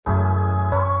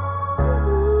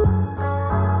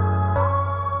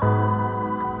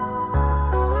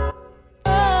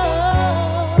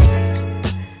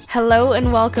Hello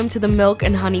and welcome to the Milk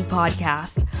and Honey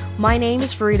podcast. My name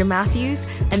is Farida Matthews,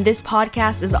 and this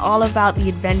podcast is all about the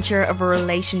adventure of a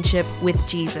relationship with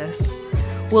Jesus.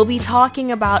 We'll be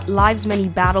talking about life's many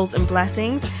battles and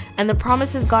blessings and the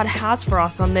promises God has for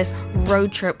us on this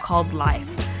road trip called life.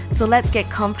 So let's get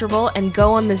comfortable and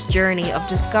go on this journey of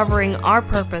discovering our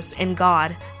purpose in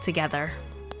God together.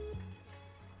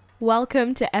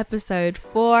 Welcome to episode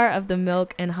 4 of the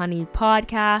Milk and Honey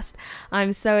podcast.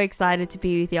 I'm so excited to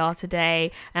be with y'all today,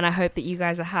 and I hope that you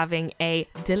guys are having a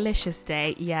delicious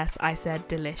day. Yes, I said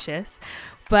delicious.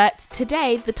 But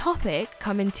today, the topic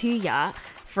coming to ya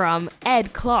from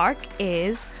Ed Clark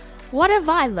is, what have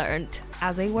I learned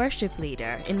as a worship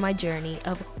leader in my journey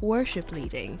of worship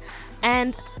leading?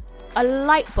 And a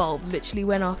light bulb literally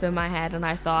went off in my head, and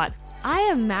I thought, I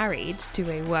am married to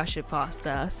a worship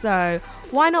pastor, so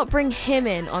why not bring him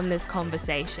in on this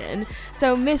conversation?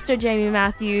 So, Mr. Jamie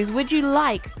Matthews, would you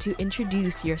like to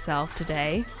introduce yourself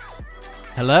today?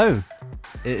 Hello.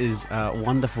 It is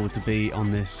wonderful to be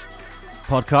on this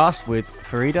podcast with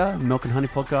Farida, Milk and Honey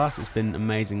podcast. It's been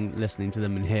amazing listening to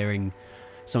them and hearing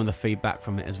some of the feedback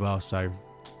from it as well. So,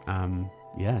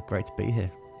 great to be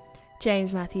here.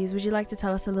 James Matthews, would you like to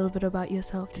tell us a little bit about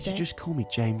yourself today? Did you just call me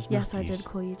James Matthews? Yes, I did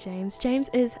call you James. James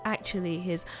is actually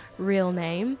his real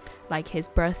name, like his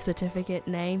birth certificate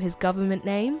name, his government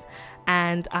name,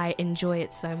 and I enjoy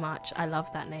it so much. I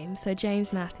love that name. So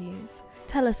James Matthews,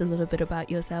 tell us a little bit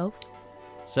about yourself.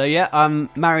 So I'm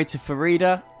married to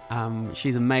Farida.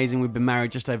 She's amazing. We've been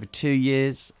married just over 2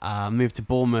 years. Moved to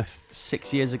Bournemouth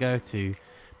 6 years ago to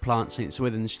plant St.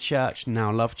 Swithin's Church,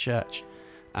 now Love Church.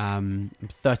 I'm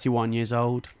 31 years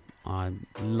old. I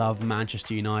love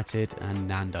Manchester United and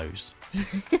Nando's.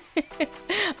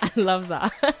 I love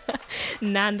that.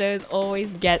 Nando's always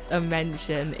gets a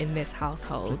mention in this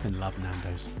household. I love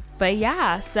Nando's. But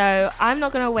yeah, so I'm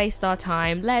not going to waste our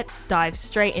time. Let's dive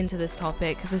straight into this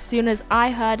topic, because as soon as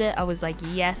I heard it, I was like,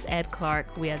 yes, Ed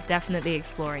Clark, we are definitely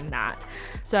exploring that.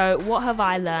 So what have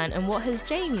I learned and what has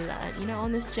Jamie learned,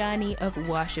 on this journey of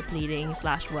worship leading /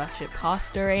 worship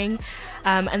pastoring?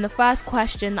 And the first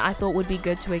question that I thought would be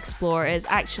good to explore is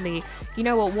actually,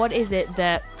 what is it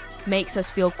that makes us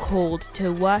feel called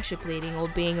to worship leading or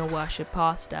being a worship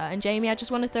pastor? And Jamie, I just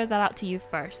want to throw that out to you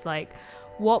first. Like,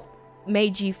 what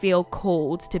made you feel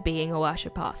called to being a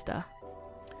worship pastor?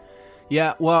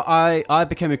 Yeah, well, I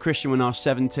became a Christian when I was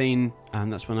 17,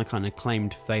 and that's when I kind of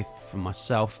claimed faith for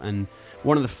myself. And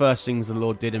one of the first things the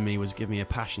Lord did in me was give me a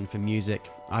passion for music.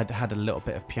 I'd had a little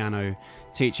bit of piano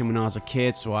teaching when I was a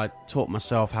kid, so I taught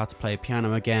myself how to play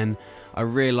piano again. I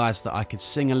realised that I could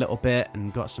sing a little bit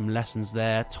and got some lessons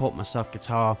there, taught myself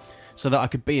guitar so that I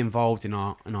could be involved in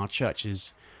our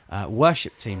church's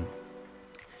worship team.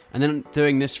 And then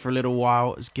doing this for a little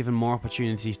while has given more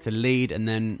opportunities to lead, and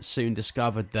then soon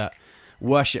discovered that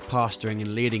worship pastoring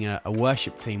and leading a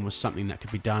worship team was something that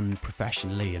could be done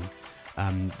professionally,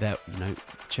 and that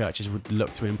churches would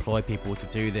look to employ people to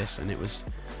do this, and it's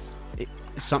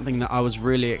something that I was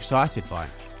really excited by.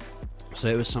 So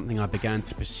it was something I began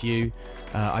to pursue.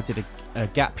 I did a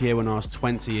gap year when I was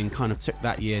 20 and kind of took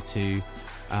that year to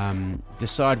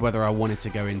decide whether I wanted to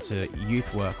go into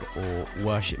youth work or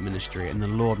worship ministry, and the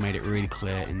Lord made it really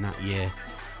clear in that year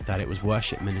that it was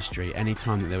worship ministry.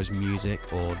 Anytime that there was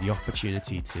music or the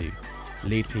opportunity to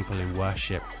lead people in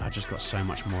worship, I just got so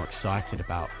much more excited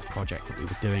about the project that we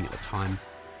were doing at the time.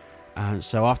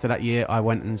 So after that year, I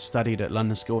went and studied at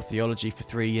London School of Theology for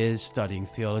 3 years, studying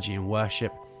theology and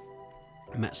worship.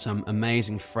 I met some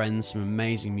amazing friends, some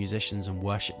amazing musicians and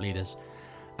worship leaders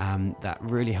that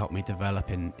really helped me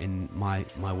develop in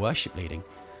my worship leading.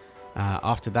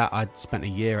 After that, I'd spent a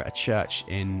year at a church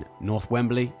in North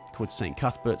Wembley called St.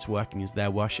 Cuthbert's, working as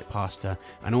their worship pastor,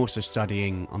 and also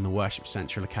studying on the Worship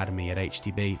Central Academy at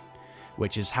HTB,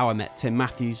 which is how I met Tim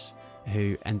Matthews,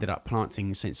 who ended up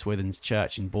planting St. Swithin's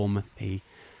Church in Bournemouth. He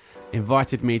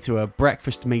invited me to a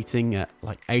breakfast meeting at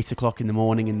like 8 o'clock in the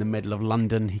morning in the middle of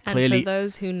London. And for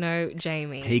those who know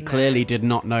Jamie, he clearly did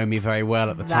not know me very well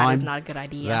at the time. That is not a good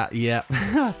idea.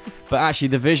 But actually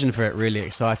the vision for it really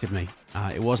excited me.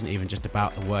 It wasn't even just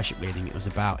about the worship leading, it was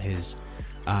about his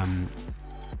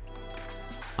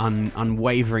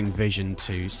unwavering vision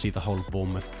to see the whole of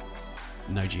Bournemouth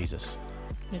know Jesus.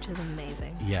 Which is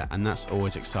amazing. Yeah, and that's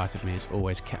always excited me. It's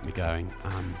always kept me going.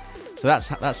 So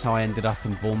that's how I ended up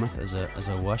in Bournemouth as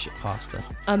a worship pastor.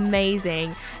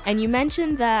 Amazing. And you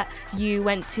mentioned that you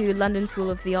went to London School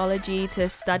of Theology to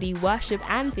study worship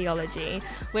and theology,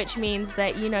 which means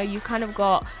that, you know, you kind of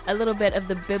got a little bit of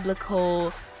the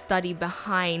biblical study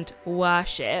behind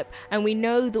worship. And we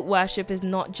know that worship is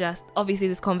not just, obviously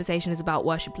this conversation is about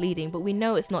worship leading, but we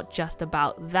know it's not just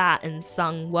about that and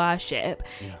sung worship.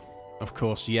 Yeah. Of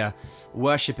course, yeah.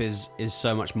 Worship is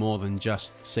so much more than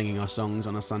just singing our songs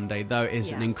on a Sunday, though it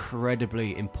is an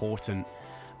incredibly important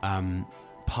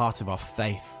part of our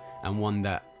faith, and one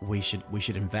that we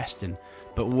should invest in.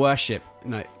 But worship, you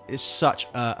know, is such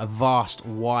a vast,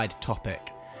 wide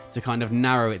topic. To kind of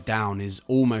narrow it down is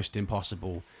almost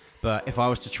impossible. But if I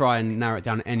was to try and narrow it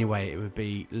down anyway, it would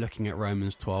be looking at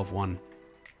Romans 12:1.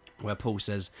 Where Paul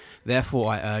says,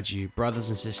 "Therefore I urge you, brothers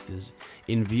and sisters,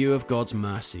 in view of God's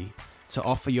mercy, to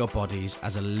offer your bodies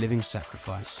as a living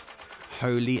sacrifice,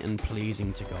 holy and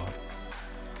pleasing to God.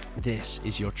 This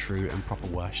is your true and proper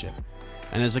worship."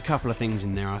 And there's a couple of things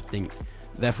in there, I think.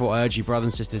 Therefore I urge you, brothers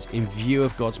and sisters, in view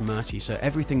of God's mercy. So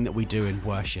everything that we do in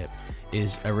worship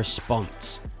is a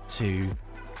response to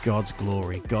God's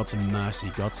glory, God's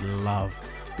mercy, God's love,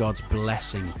 God's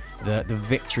blessing, the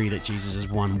victory that Jesus has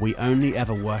won. We only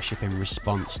ever worship in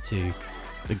response to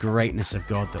the greatness of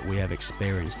God that we have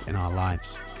experienced in our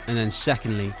lives. And then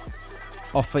secondly,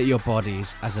 offer your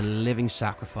bodies as a living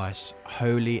sacrifice,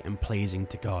 holy and pleasing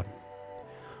to God.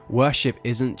 Worship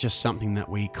isn't just something that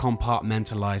we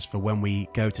compartmentalize for when we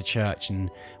go to church and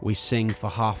we sing for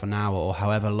half an hour or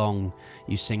however long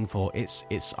you sing for.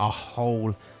 It's our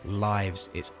whole lives.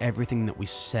 It's everything that we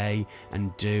say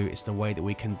and do. It's the way that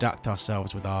we conduct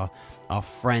ourselves with our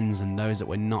friends and those that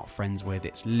we're not friends with.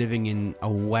 It's living in a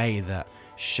way that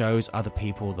shows other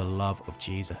people the love of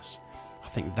Jesus.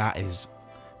 I think that is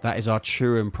our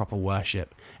true and proper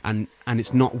worship, and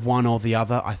it's not one or the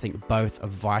other. I think both are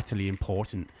vitally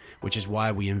important, which is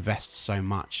why we invest so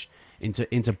much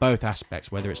into both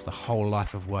aspects, whether it's the whole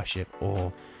life of worship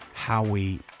or how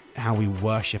we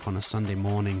worship on a Sunday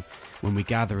morning when we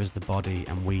gather as the body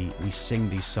and we sing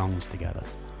these songs together.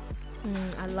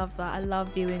 I love that. I love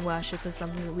viewing worship as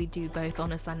something that we do both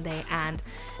on a Sunday and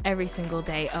every single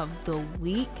day of the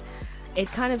week. It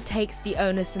kind of takes the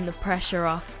onus and the pressure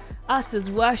off us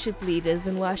as worship leaders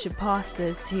and worship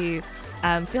pastors to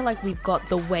feel like we've got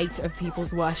the weight of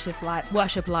people's worship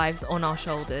lives on our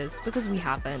shoulders, because we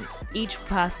haven't. Each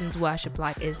person's worship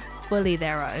life is fully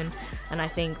their own, and I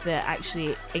think that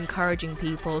actually encouraging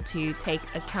people to take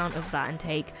account of that and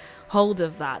take hold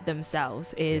of that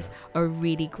themselves is a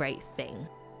really great thing.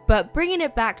 But bringing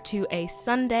it back to a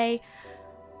Sunday,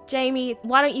 Jamie,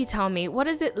 why don't you tell me, what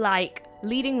is it like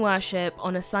leading worship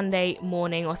on a Sunday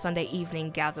morning or Sunday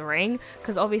evening gathering?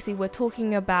 Because obviously we're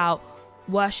talking about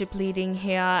worship leading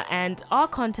here, and our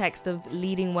context of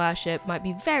leading worship might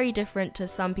be very different to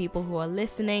some people who are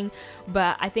listening,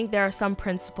 but I think there are some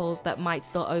principles that might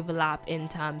still overlap in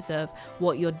terms of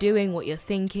what you're doing, what you're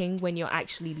thinking when you're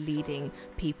actually leading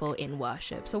people in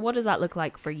worship. So what does that look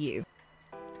like for you?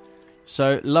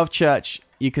 So Love Church,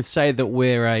 you could say that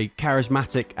we're a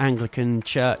charismatic Anglican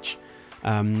church.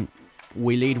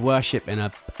 We lead worship in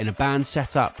a band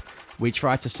setup. We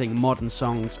try to sing modern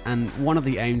songs, and one of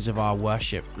the aims of our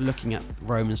worship, looking at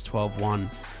Romans 12:1,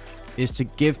 is to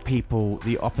give people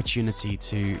the opportunity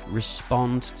to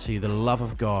respond to the love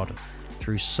of God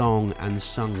through song and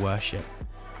sung worship.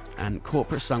 And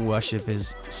corporate sung worship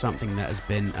is something that has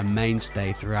been a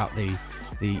mainstay throughout the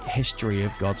history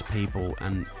of God's people,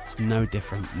 and it's no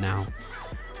different now.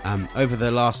 Over the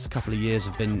last couple of years,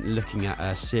 I've been looking at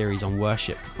a series on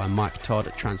worship by Mike Todd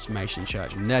at Transformation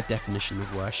Church, and their definition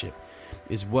of worship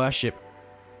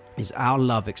is our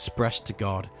love expressed to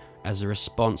God as a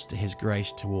response to his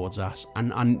grace towards us.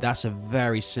 And that's a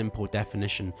very simple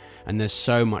definition, and there's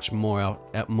so much more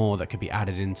that could be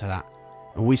added into that.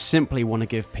 And we simply want to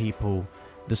give people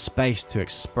the space to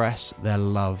express their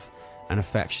love and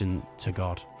affection to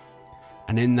God.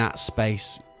 And in that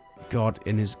space, God,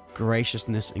 in his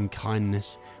graciousness and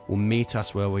kindness, will meet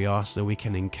us where we are so we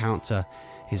can encounter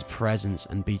his presence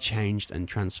and be changed and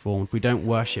transformed. We don't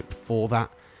worship for that,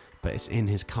 but it's in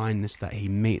his kindness that he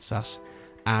meets us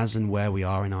as and where we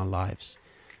are in our lives.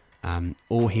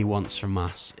 All he wants from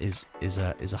us is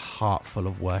a heart full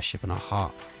of worship and a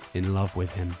heart in love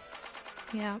with him.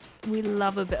 Yeah, we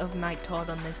love a bit of Mike Todd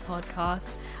on this podcast.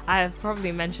 I have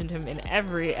probably mentioned him in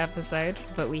every episode,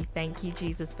 but we thank you,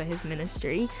 Jesus, for his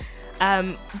ministry.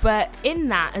 But in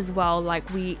that as well, like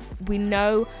we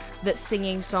know that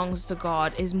singing songs to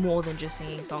God is more than just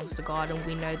singing songs to God, and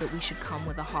we know that we should come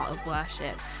with a heart of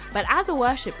worship. But as a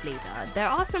worship leader, there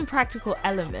are some practical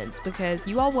elements, because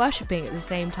you are worshiping at the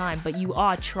same time, but you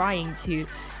are trying to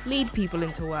lead people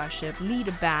into worship, lead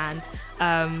a band,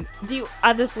 do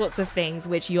other sorts of things,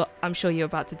 which I'm sure you're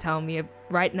about to tell me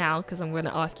right now, because I'm going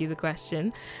to ask you the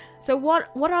question. So what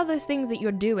are those things that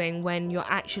you're doing when you're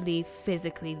actually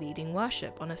physically leading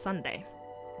worship on a Sunday?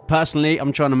 Personally,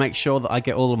 I'm trying to make sure that I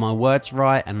get all of my words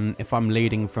right, and if I'm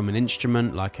leading from an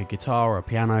instrument like a guitar or a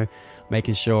piano,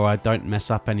 making sure I don't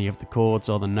mess up any of the chords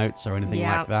or the notes or anything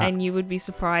like that. And you would be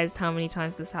surprised how many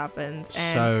times this happens.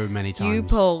 And so many times. You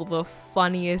pull the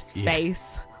funniest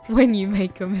face when you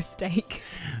make a mistake.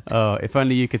 Oh, if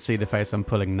only you could see the face I'm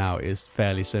pulling now. It is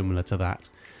fairly similar to that.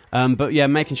 But yeah,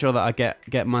 making sure that I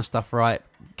get my stuff right,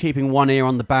 keeping one ear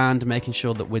on the band, making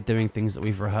sure that we're doing things that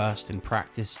we've rehearsed in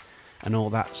practice and all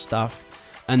that stuff.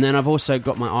 And then I've also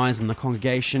got my eyes on the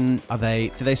congregation. Do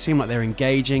they seem like they're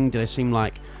engaging? Do they seem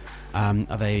like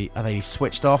are they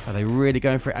switched off? Are they really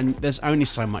going for it? And there's only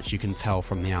so much you can tell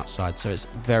from the outside, so it's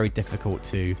very difficult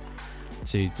to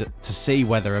see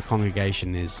whether a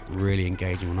congregation is really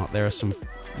engaging or not. There are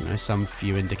some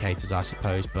few indicators, I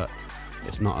suppose, but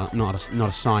it's not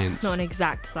a science. It's not an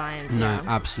exact science. No, yeah.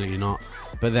 Absolutely not.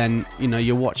 But then,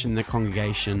 you're watching the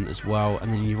congregation as well,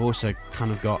 and then you've also kind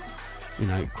of got,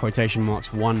 quotation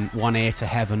marks, one ear to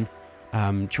heaven,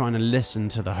 trying to listen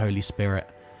to the Holy Spirit,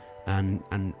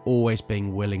 and always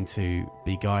being willing to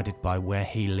be guided by where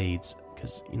He leads,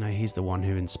 because He's the one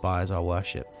who inspires our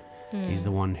worship. He's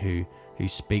the one who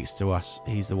speaks to us.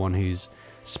 He's the one who's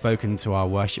spoken to our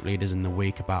worship leaders in the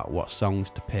week about what songs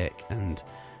to pick and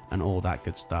all that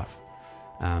good stuff.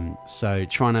 So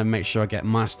trying to make sure I get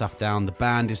my stuff down. The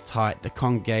band is tight. The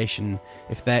congregation,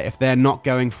 if they're not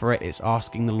going for it, it's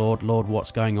asking the Lord,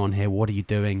 what's going on here? What are you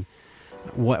doing?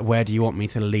 Where do you want me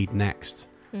to lead next?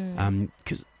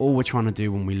 Because all we're trying to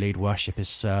do when we lead worship is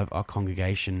serve our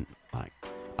congregation. Like,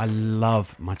 I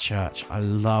love my church. I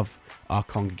love our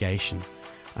congregation,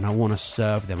 and I want to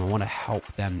serve them. I want to help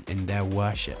them in their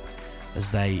worship as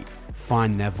they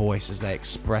find their voice, as they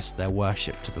express their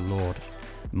worship to the Lord.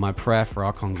 My prayer for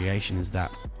our congregation is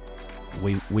that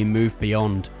we move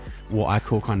beyond what I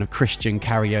call kind of Christian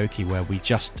karaoke, where we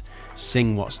just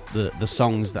sing what's the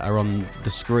songs that are on the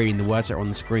screen, the words that are on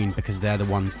the screen, because they're the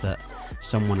ones that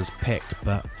someone has picked.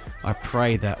 But I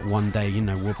pray that one day,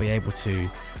 we'll be able to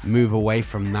move away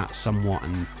from that somewhat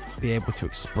and be able to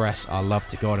express our love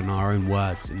to God in our own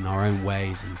words, in our own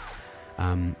ways.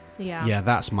 And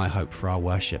that's my hope for our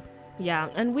worship. Yeah,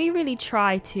 and we really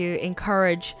try to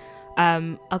encourage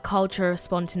a culture of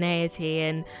spontaneity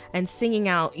and singing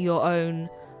out your own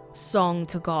song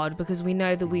to God, because we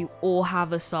know that we all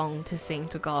have a song to sing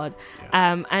to God.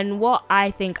 And what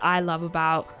I think I love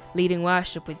about leading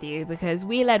worship with you, because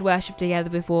we led worship together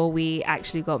before we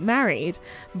actually got married,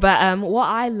 but what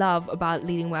I love about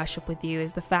leading worship with you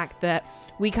is the fact that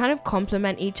we kind of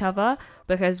complement each other,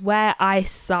 because where I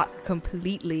suck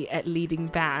completely at leading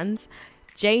bands,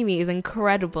 Jamie is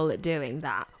incredible at doing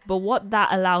that. But what that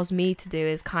allows me to do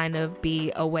is kind of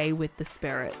be away with the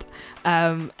Spirit.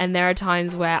 And there are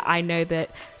times where I know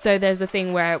that, so there's a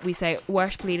thing where we say,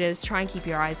 worship leaders, try and keep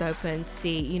your eyes open to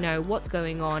see, what's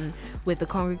going on with the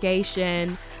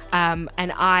congregation. And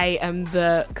I am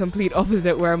the complete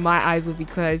opposite, where my eyes will be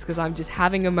closed because I'm just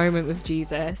having a moment with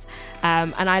Jesus.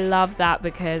 And I love that,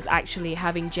 because actually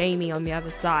having Jamie on the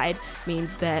other side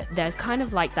means that there's kind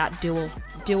of like that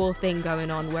dual thing going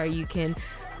on, where you can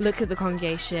look at the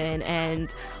congregation and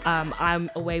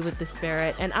I'm away with the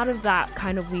Spirit, and out of that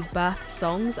kind of we birth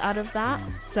songs out of that.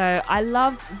 So I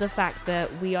love the fact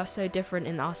that we are so different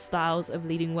in our styles of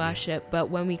leading worship, but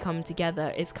when we come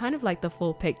together, it's kind of like the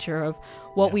full picture of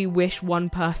what we wish one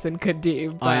person could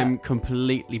do. But I am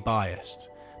completely biased,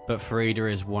 but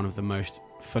Farida is one of the most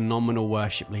phenomenal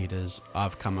worship leaders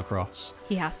I've come across.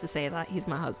 He has to say that. He's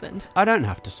my husband. I don't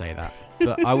have to say that,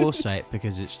 but I will say it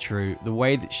because it's true. The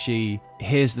way that she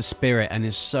hears the Spirit and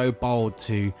is so bold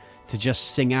to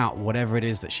just sing out whatever it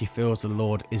is that she feels the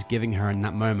Lord is giving her in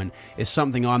that moment is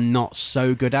something I'm not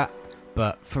so good at,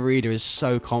 but Farida is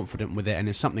so confident with it, and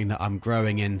it's something that I'm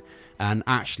growing in, and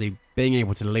actually being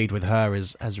able to lead with her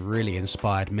has really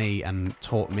inspired me and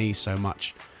taught me so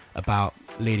much about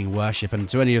leading worship. And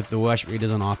to any of the worship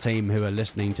leaders on our team who are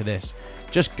listening to this,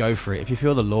 just go for it. If you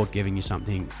feel the Lord giving you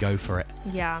something, go for it.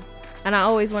 Yeah. And I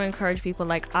always want to encourage people,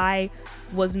 like, I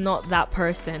was not that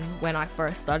person when I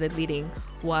first started leading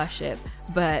worship,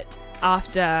 but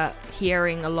after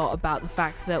hearing a lot about the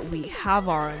fact that we have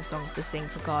our own songs to sing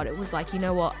to God, it was like, you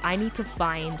know what, I need to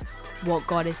find what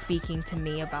God is speaking to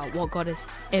me about, what God is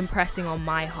impressing on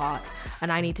my heart,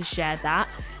 and I need to share that.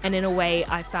 And in a way,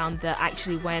 I found that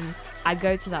actually when I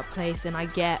go to that place and I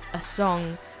get a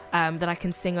song that I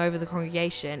can sing over the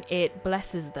congregation, it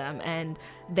blesses them and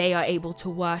they are able to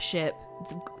worship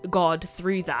God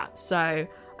through that. So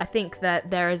I think that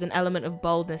there is an element of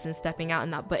boldness in stepping out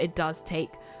in that, but it does take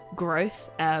growth,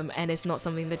 and it's not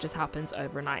something that just happens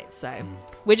overnight. So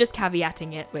we're just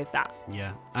caveating it with that.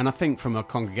 Yeah, and I think from a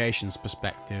congregation's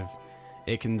perspective,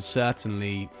 it can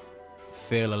certainly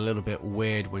feel a little bit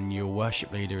weird when your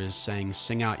worship leader is saying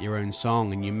sing out your own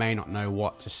song and you may not know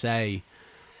what to say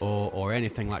or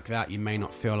anything like that. You may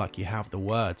not feel like you have the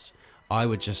words. I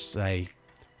would just say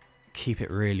keep it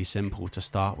really simple to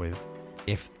start with.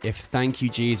 If thank you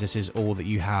Jesus is all that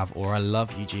you have, or I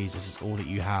love you Jesus is all that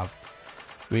you have,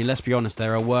 I mean, let's be honest,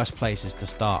 there are worse places to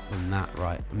start than that,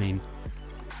 right? I mean,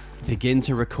 begin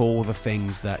to recall the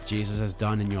things that Jesus has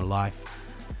done in your life,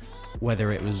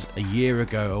 whether it was a year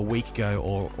ago, a week ago,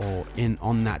 or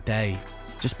on that day.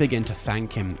 Just begin to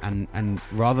thank him, and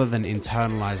rather than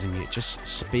internalizing it, just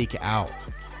speak it out,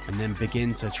 and then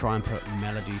begin to try and put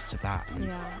melodies to that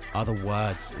and other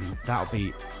words, and that'll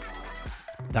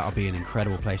be an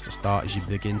incredible place to start as you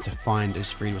begin to find,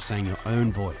 as Frida was saying, your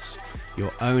own voice,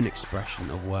 your own expression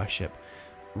of worship,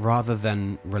 rather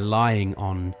than relying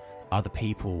on other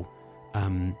people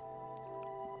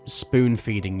spoon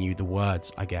feeding you the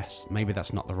words, I guess. Maybe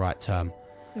that's not the right term.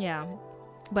 Yeah,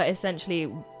 but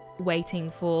essentially waiting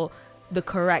for the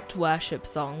correct worship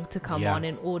song to come on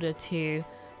in order to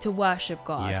worship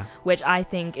God, which I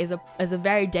think is a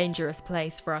very dangerous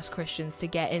place for us Christians to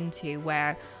get into,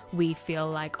 where we feel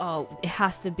like, oh, it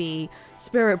has to be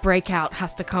Spirit breakout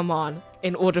has to come on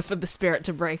in order for the Spirit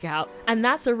to break out. And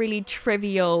that's a really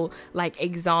trivial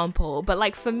example,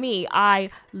 but for me, I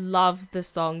love the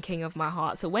song King of My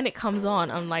Heart. So when it comes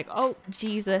on, I'm like, oh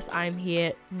Jesus, I'm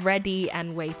here ready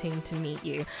and waiting to meet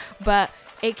you. But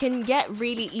it can get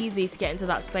really easy to get into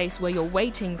that space where you're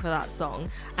waiting for that song.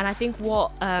 And I think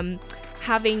what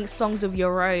having songs of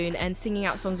your own and singing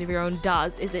out songs of your own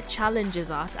does is it challenges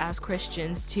us as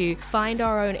Christians to find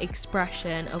our own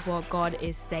expression of what God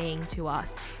is saying to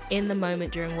us in the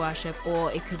moment during worship,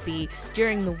 or it could be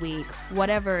during the week,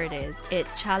 whatever it is. It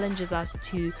challenges us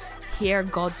to hear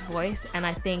God's voice, and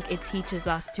I think it teaches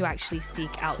us to actually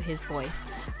seek out his voice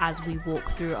as we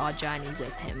walk through our journey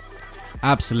with him.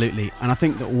 Absolutely. And I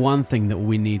think that one thing that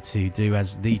we need to do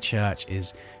as the church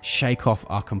is shake off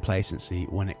our complacency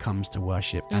when it comes to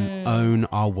worship and own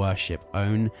our worship,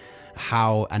 own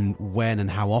how and when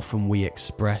and how often we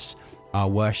express our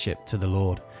worship to the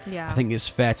Lord. I think it's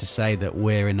fair to say that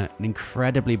we're in an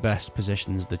incredibly best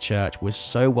position as the church. We're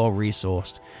so well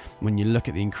resourced when you look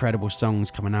at the incredible songs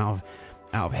coming out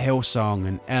of Hillsong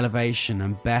and Elevation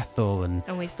and Bethel and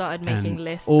we started making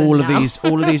lists. All of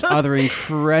these other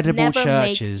incredible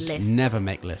churches never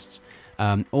make lists.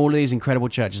 All of these incredible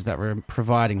churches that were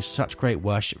providing such great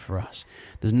worship for us.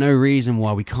 There's no reason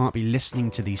why we can't be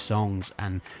listening to these songs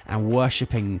and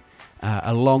worshiping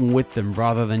along with them,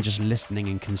 rather than just listening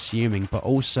and consuming, but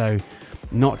also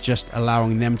not just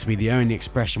allowing them to be the only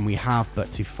expression we have, but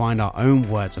to find our own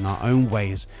words and our own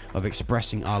ways of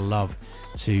expressing our love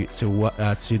to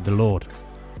the Lord.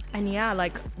 And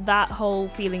that whole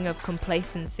feeling of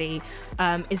complacency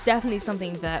is definitely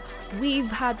something that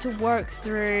we've had to work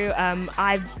through.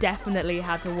 I've definitely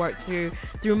had to work through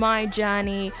my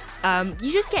journey.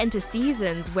 You just get into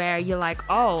seasons where you're like,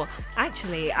 oh,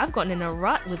 actually, I've gotten in a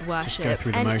rut with worship. Just go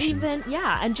through the motions.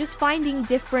 And just finding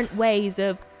different ways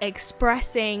of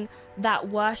expressing that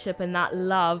worship and that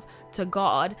love to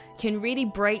God can really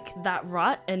break that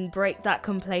rut and break that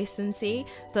complacency.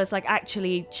 So it's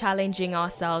actually challenging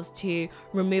ourselves to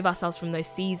remove ourselves from those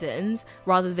seasons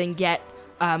rather than get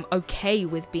okay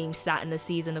with being sat in a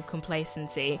season of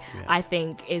complacency. I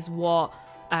think is what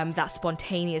that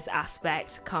spontaneous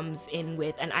aspect comes in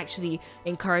with, and actually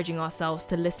encouraging ourselves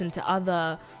to listen to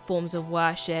other forms of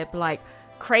worship.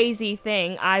 Crazy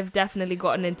thing, I've definitely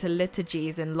gotten into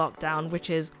liturgies in lockdown, which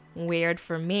is weird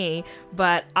for me,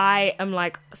 but I am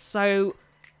so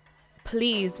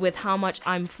pleased with how much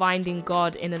I'm finding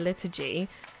God in a liturgy.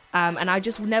 And I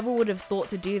just never would have thought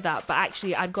to do that. But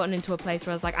actually, I'd gotten into a place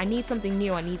where I was like, I need something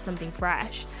new. I need something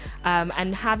fresh.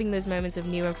 And having those moments of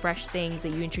new and fresh things that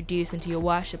you introduce into your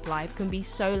worship life can be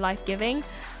so life-giving,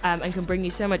 and can bring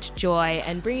you so much joy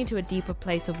and bring you to a deeper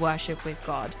place of worship with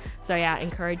God. So yeah, I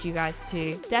encourage you guys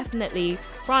to definitely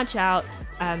branch out,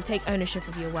 take ownership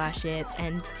of your worship,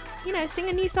 and, you know, sing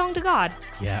a new song to God.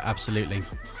 Yeah, absolutely.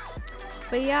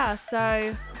 But yeah,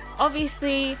 so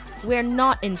obviously we're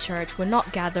not in church, we're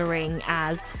not gathering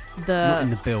as Not in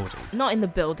the building. Not in the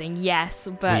building, yes,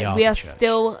 but We we are are the church.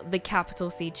 still the capital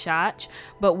C church,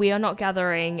 but we are not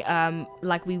gathering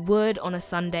like we would on a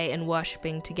Sunday and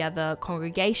worshipping together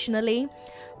congregationally,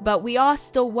 but we are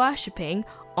still worshipping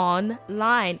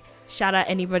online. Shout out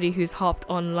anybody who's hopped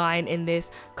online in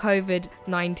this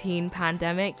COVID-19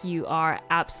 pandemic. You are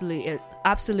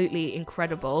absolutely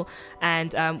incredible,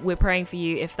 and we're praying for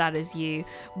you if that is you.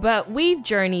 But we've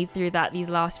journeyed through that these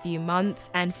last few months,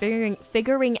 and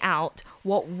figuring out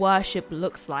what worship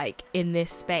looks like in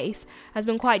this space has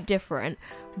been quite different.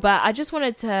 But I just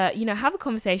wanted to, you know, have a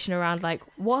conversation around like,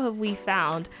 what have we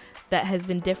found that has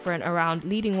been different around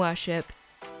leading worship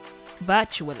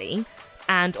virtually,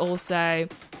 and also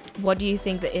what do you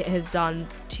think that it has done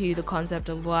to the concept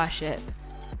of worship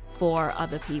for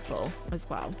other people as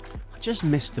well? I just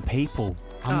miss the people.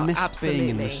 I miss being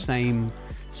in the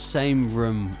same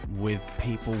room with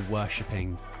people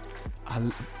worshipping.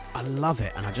 I love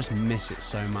it, and I just miss it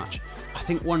so much. I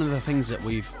think one of the things that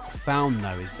we've found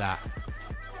though is that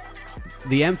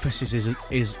the emphasis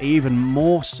is even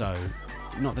more so,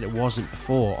 not that it wasn't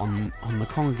before, on the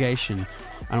congregation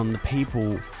and on the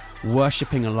people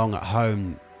worshipping along at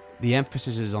home. The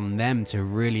emphasis is on them to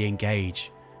really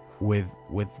engage with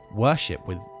worship,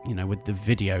 with the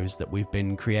videos that we've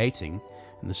been creating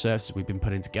and the services we've been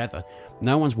putting together.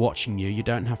 No one's watching you. You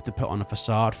don't have to put on a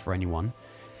facade for anyone.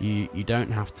 You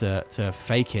don't have to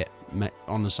fake it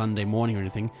on the Sunday morning or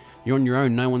anything. You're on your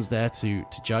own. No one's there to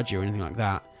judge you or anything like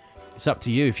that. It's up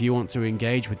to you if you want to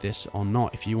engage with this or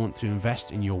not. If you want to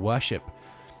invest in your worship,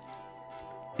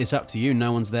 it's up to you.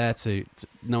 No one's there to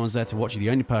watch you. The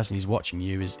only person who's watching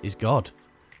you is God.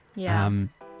 Yeah.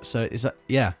 So is that,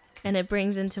 yeah. And it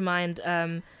brings into mind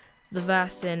the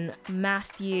verse in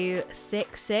Matthew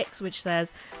 6:6, which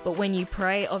says, but when you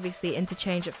pray, obviously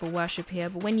interchange it for worship here,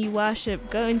 but when you worship,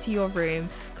 go into your room,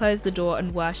 close the door,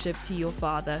 and worship to your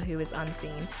Father who is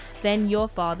unseen. Then your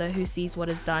Father who sees what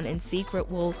is done in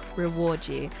secret will reward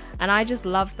you. And I just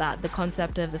love that, the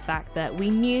concept of the fact that we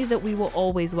knew that we were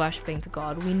always worshipping to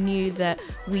God. We knew that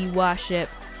we worship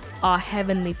our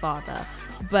Heavenly Father.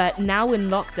 But now in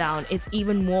lockdown, it's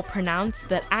even more pronounced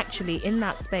that actually in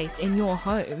that space, in your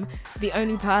home, the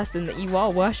only person that you are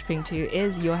worshipping to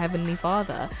is your Heavenly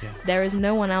Father. Yeah. There is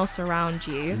no one else around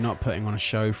you. You're not putting on a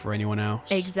show for anyone else.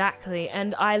 Exactly.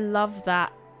 And I love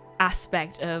that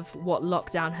aspect of what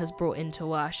lockdown has brought into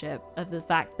worship, of the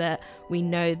fact that we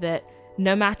know that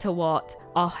no matter what,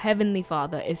 our Heavenly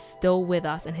Father is still with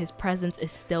us and His presence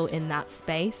is still in that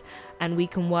space, and we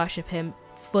can worship Him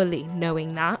fully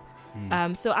knowing that.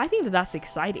 So I think that that's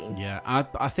exciting. Yeah,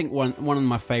 I think one of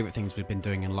my favourite things we've been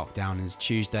doing in lockdown is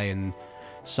Tuesday and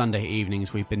Sunday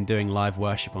evenings we've been doing live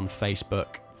worship on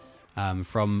Facebook,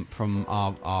 from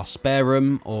our spare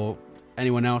room or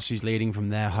anyone else who's leading from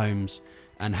their homes,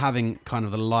 and having kind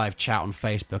of the live chat on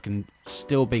Facebook and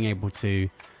still being able to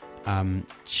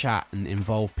chat and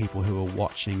involve people who are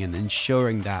watching, and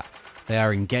ensuring that they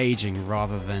are engaging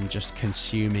rather than just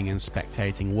consuming and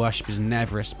spectating. Worship is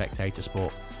never a spectator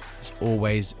sport. It's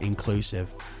always inclusive,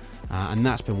 and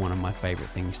that's been one of my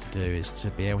favourite things to do, is to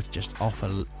be able to just offer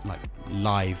like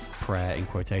live prayer in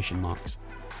quotation marks,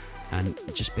 and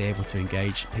just be able to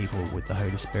engage people with the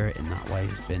Holy Spirit in that way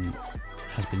has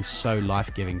been so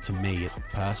life-giving to me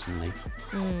personally,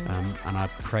 and I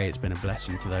pray it's been a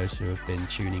blessing to those who have been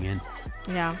tuning in.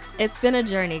 Yeah, it's been a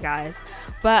journey, guys,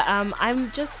 but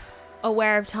I'm just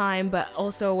aware of time, but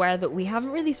also aware that we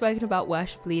haven't really spoken about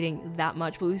worship leading that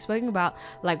much, but we've spoken about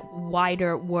like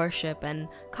wider worship and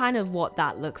kind of what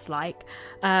that looks like,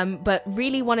 but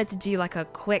really wanted to do like a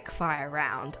quick fire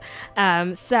round.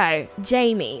 So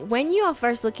Jamie, when you are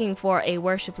first looking for a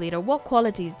worship leader, what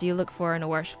qualities do you look for in a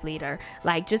worship leader?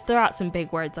 Like, just throw out some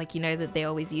big words, like, you know, that they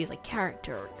always use, like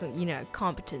character, you know,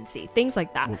 competency, things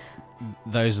like that. Well,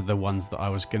 those are the ones that I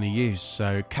was going to use.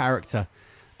 So character.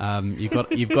 You've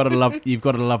got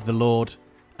to love the Lord,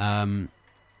 and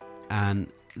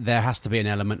there has to be an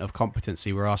element of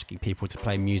competency. We're asking people to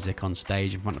play music on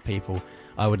stage in front of people.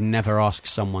 I would never ask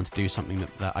someone to do something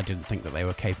that I didn't think that they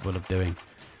were capable of doing.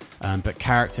 But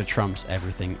character trumps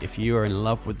everything. If you are in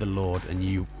love with the Lord and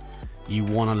you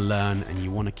want to learn and you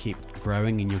want to keep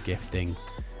growing in your gifting,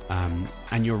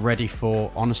 and you're ready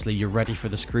for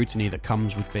the scrutiny that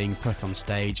comes with being put on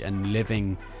stage and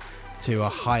living to a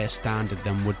higher standard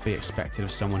than would be expected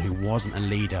of someone who wasn't a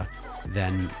leader,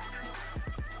 then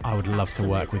I would love to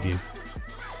work with you.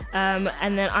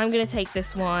 And then I'm going to take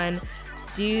this one.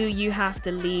 Do you have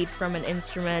to lead from an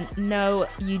instrument? No,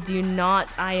 you do not.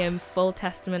 I am full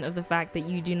testament of the fact that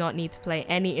you do not need to play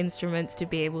any instruments to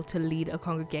be able to lead a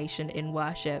congregation in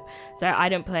worship. So I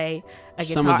don't play a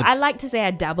guitar. I like to say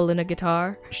I dabble in a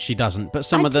guitar. She doesn't, but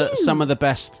some of the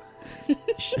best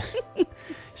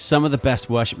some of the best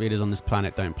worship leaders on this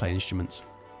planet don't play instruments.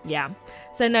 Yeah.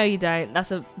 So no, you don't.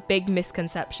 That's a big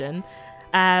misconception.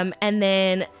 And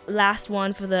then last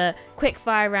one for the quick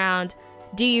fire round.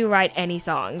 Do you write any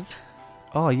songs?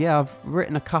 Oh yeah, I've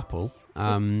written a couple.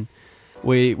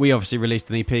 We obviously released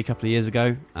an EP a couple of years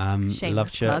ago.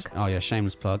 Love Church. Plug. Oh yeah,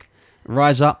 shameless plug.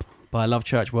 Rise Up by Love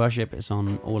Church Worship. It's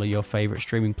on all of your favourite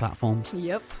streaming platforms.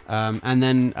 Yep. And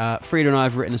then Frida and I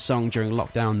have written a song during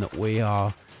lockdown that we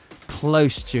are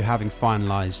close to having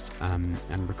finalised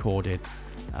and recorded.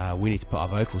 We need to put our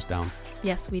vocals down.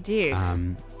 Yes, we do.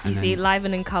 You see, live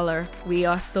and in colour, we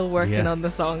are still working on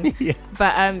the song. Yeah.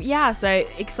 But so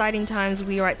exciting times.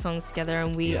 We write songs together,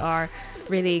 and we are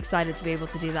really excited to be able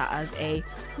to do that as a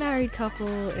married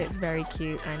couple. It's very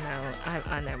cute.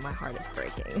 I know my heart is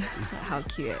breaking at how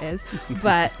cute it is.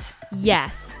 But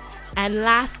yes. And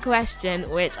last question,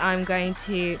 which I'm going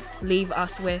to leave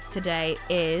us with today,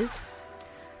 is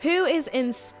who is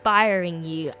inspiring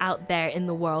you out there in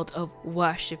the world of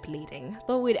worship leading?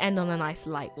 Thought we'd end on a nice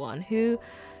light one. Who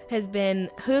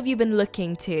have you been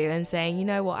looking to and saying, you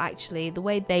know what, actually, the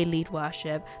way they lead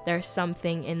worship, there's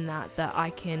something in that I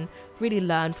can really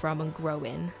learn from and grow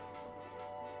in?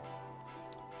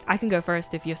 I can go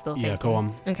first if you're still thinking. Yeah, go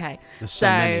on. Okay. There's so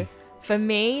many. For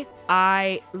me,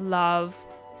 I love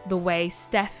the way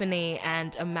Stephanie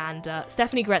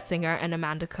Gretzinger and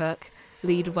Amanda Cook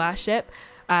lead worship,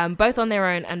 both on their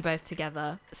own and both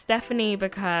together. Stephanie,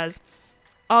 because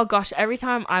oh gosh, every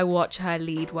time I watch her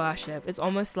lead worship, it's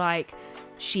almost like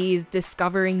she's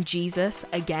discovering Jesus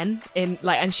again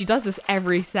and she does this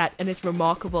every set, and it's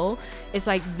remarkable. It's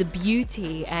like the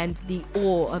beauty and the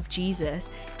awe of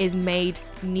Jesus is made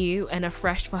new and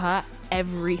afresh for her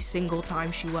every single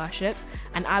time she worships.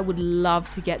 And I would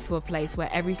love to get to a place where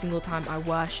every single time I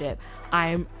worship,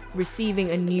 I'm receiving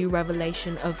a new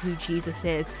revelation of who Jesus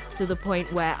is, to the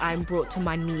point where I'm brought to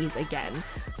my knees again.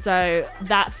 So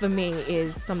that for me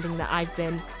is something that I've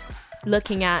been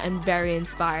looking at and very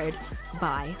inspired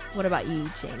by. What about you,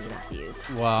 Jamie Matthews?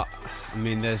 Well, I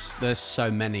mean, there's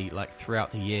so many, like,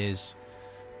 throughout the years.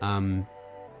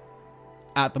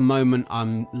 At the moment,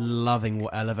 I'm loving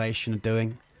what Elevation are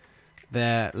doing.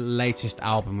 Their latest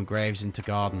album, Graves into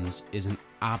Gardens, is an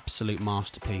absolute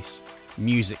masterpiece.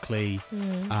 Musically,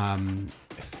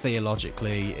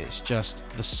 theologically, it's just,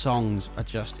 the songs are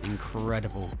just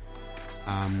incredible.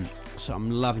 So I'm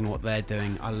loving what they're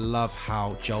doing. I love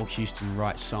how Joel Houston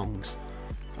writes songs.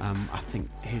 I think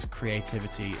his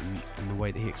creativity and the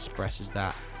way that he expresses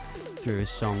that through his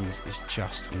songs is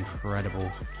just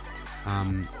incredible.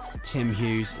 Tim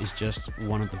Hughes is just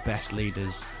one of the best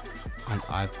leaders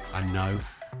I know.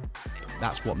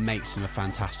 That's what makes him a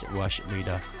fantastic worship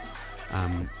leader.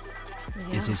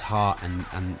 Is his heart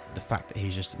and the fact that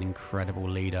he's just an incredible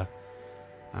leader.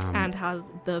 And has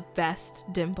the best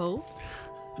dimples.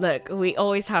 Look, we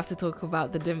always have to talk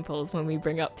about the dimples when we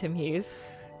bring up Tim Hughes.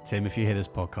 Tim, if you hear this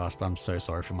podcast, I'm so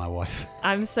sorry for my wife.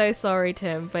 I'm so sorry,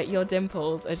 Tim, but your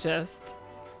dimples are just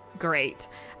great.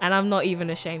 And I'm not even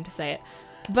ashamed to say it.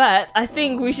 But I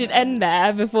think we should end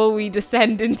there before we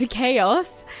descend into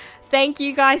chaos. Thank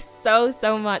you guys so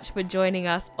much for joining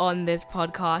us on this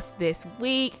podcast this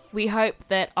week. We hope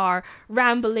that our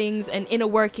ramblings and inner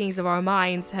workings of our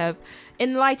minds have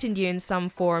enlightened you in some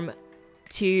form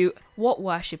to what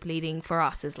worship leading for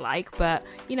us is like, but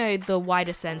the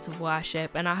wider sense of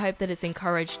worship. And I hope that it's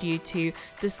encouraged you to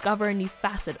discover a new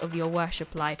facet of your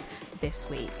worship life this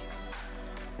week.